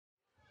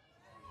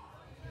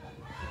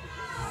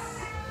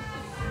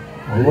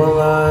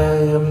Well, I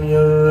am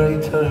your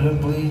writer who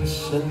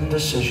bleeds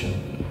indecision,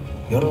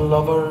 your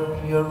lover,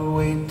 your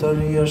waiter,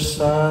 your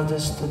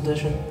saddest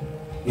addition,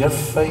 your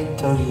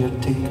fighter, your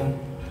taker,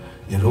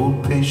 your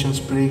old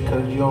patience breaker,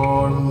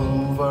 your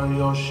mover,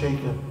 your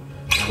shaker,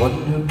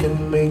 one who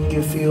can make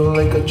you feel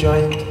like a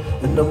giant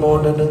in the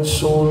morning and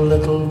so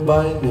little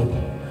binding.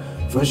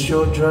 First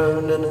you're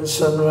drowning in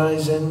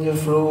sunrise and you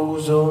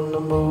froze on the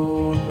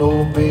moon.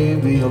 Oh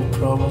baby, I'll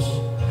promise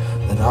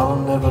that I'll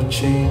never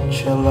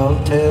change. Hell,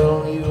 I'll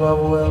tell you I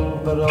will,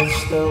 but I'll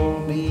still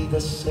be the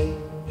same.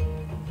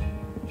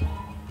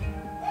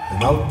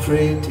 And I'll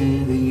pray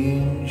to the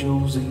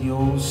angels that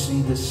you'll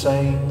see the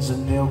signs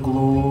and they'll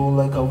glow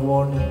like a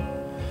warning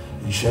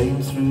and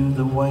shine through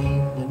the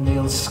wine, and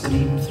they'll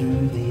scream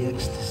through the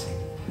ecstasy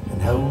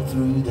and howl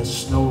through the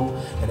snow.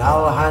 And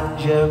I'll hand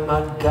you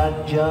my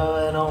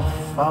ganja and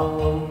off I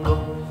will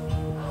go.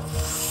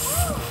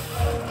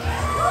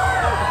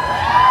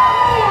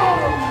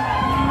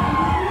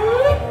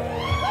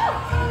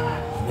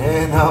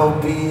 And I'll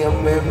be a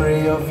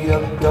memory of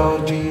your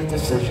dodgy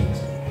decisions,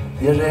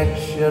 your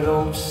ex, your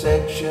old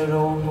sex, your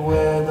old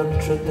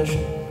weathered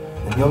tradition.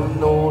 And you'll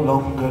no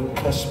longer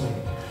kiss me,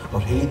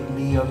 or hate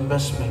me, or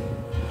miss me,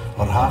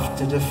 or have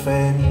to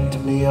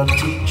defend me, or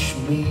teach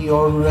me,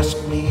 or risk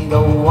me.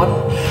 The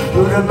one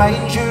who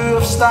reminds you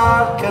of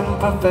stark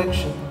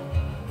imperfection,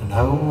 and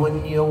how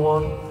when you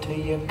want to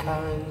you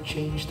can't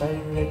change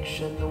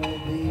direction. Oh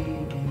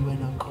baby,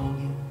 when I call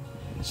you,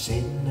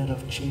 saying that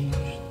I've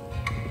changed,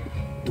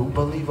 don't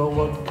believe a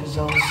word, 'cause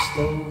I'll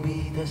still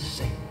be the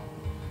same.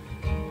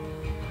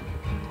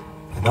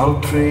 And I'll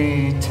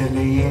pray to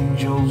the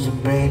angels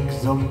and beg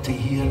them to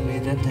hear me,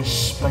 that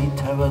despite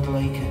how I'd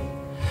like it,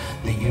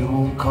 that you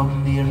won't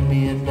come near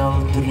me. And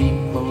I'll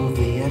dream of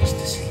the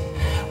ecstasy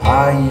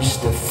I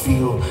used to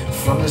feel,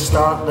 from the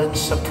startling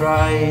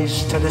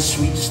surprise to the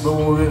sweet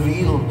slow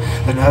reveal,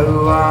 and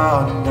how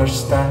I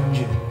understand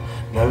you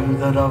now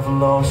that I've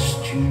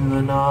lost you.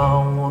 And I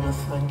want to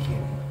thank you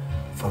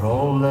for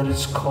all that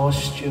it's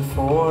cost you,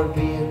 for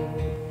being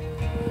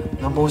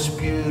the most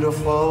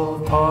beautiful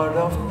part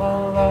of my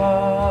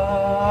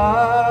life,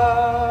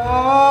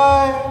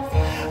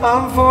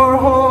 and for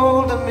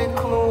holding me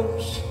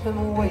close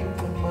and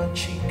wiping my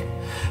cheek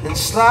and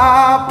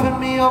slapping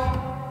me up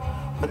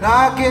when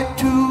I get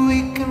too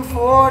weak, and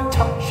for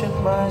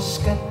touching my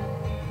skin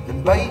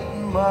and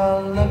biting my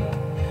lip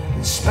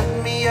and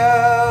spitting me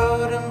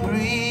out and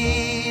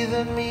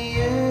breathing me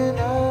in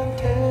and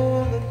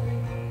telling me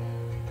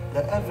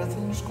that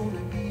everything's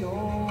gonna be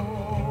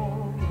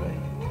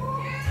alright.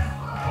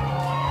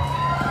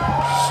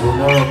 So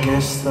now I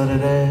guess that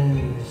it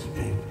is,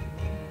 babe.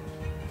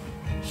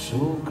 So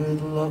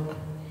good luck,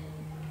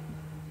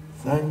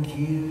 thank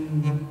you,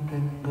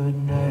 and good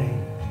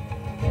night.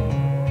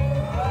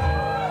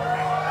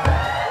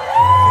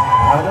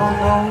 I don't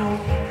know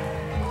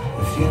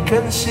if you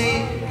can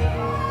see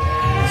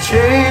the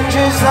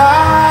changes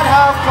that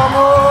have come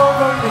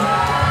over me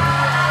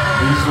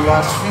these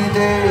last few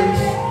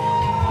days.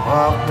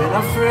 I've been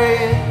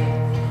afraid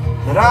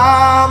that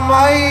I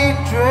might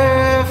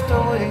drift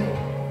away,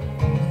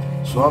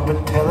 so I've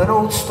been telling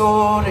old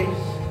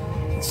stories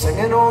and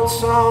singing old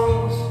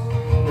songs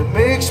that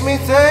makes me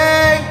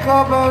think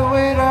about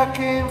where I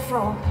came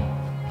from.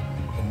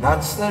 And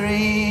that's the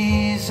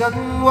reason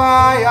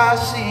why I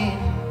seem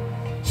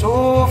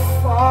so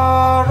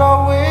far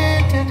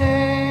away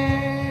today.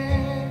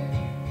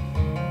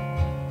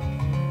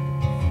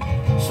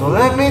 So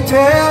let me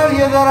tell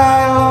you that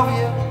I love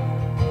you,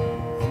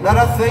 that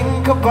I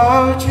think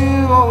about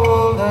you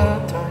all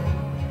the time.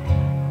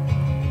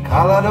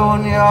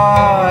 Caledonia,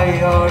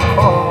 you're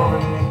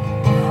calling me,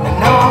 and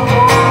now I'm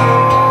going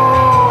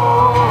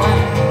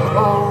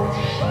home.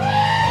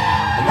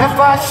 And if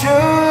I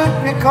should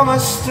become a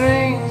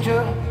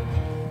stranger,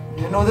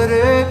 you know that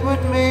it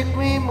would make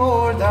me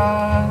more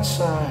than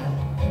sad.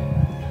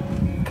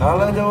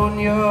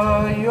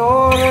 Caledonia,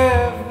 you're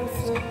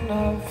everything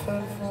I've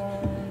ever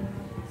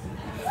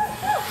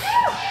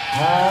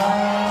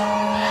had.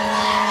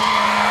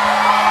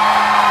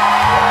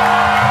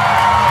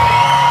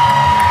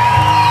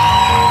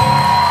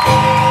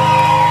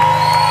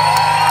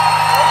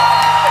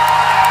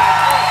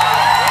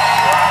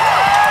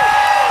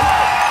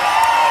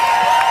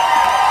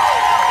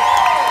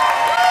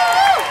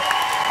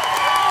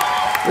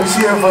 Let's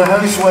hear for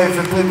Housewife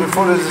that played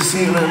before us this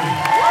evening.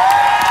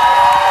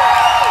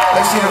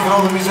 Let's hear for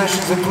all the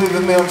musicians that played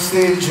with me on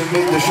stage and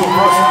made the show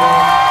possible.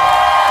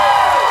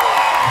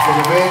 And for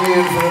the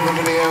venue and for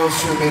everybody else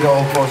who made it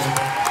all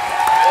possible.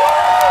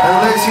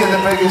 And let's hear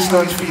the biggest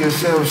noise for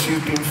yourselves.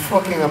 You've been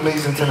fucking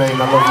amazing tonight, and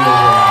I love you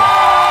all.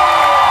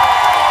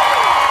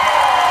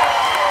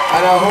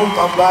 And I hope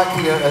I'm back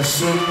here as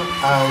soon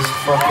as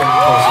fucking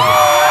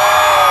possible.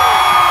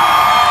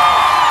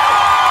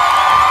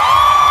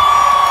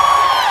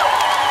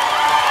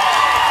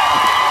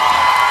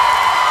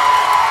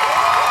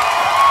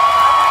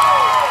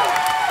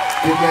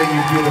 Good night,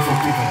 you beautiful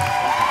people.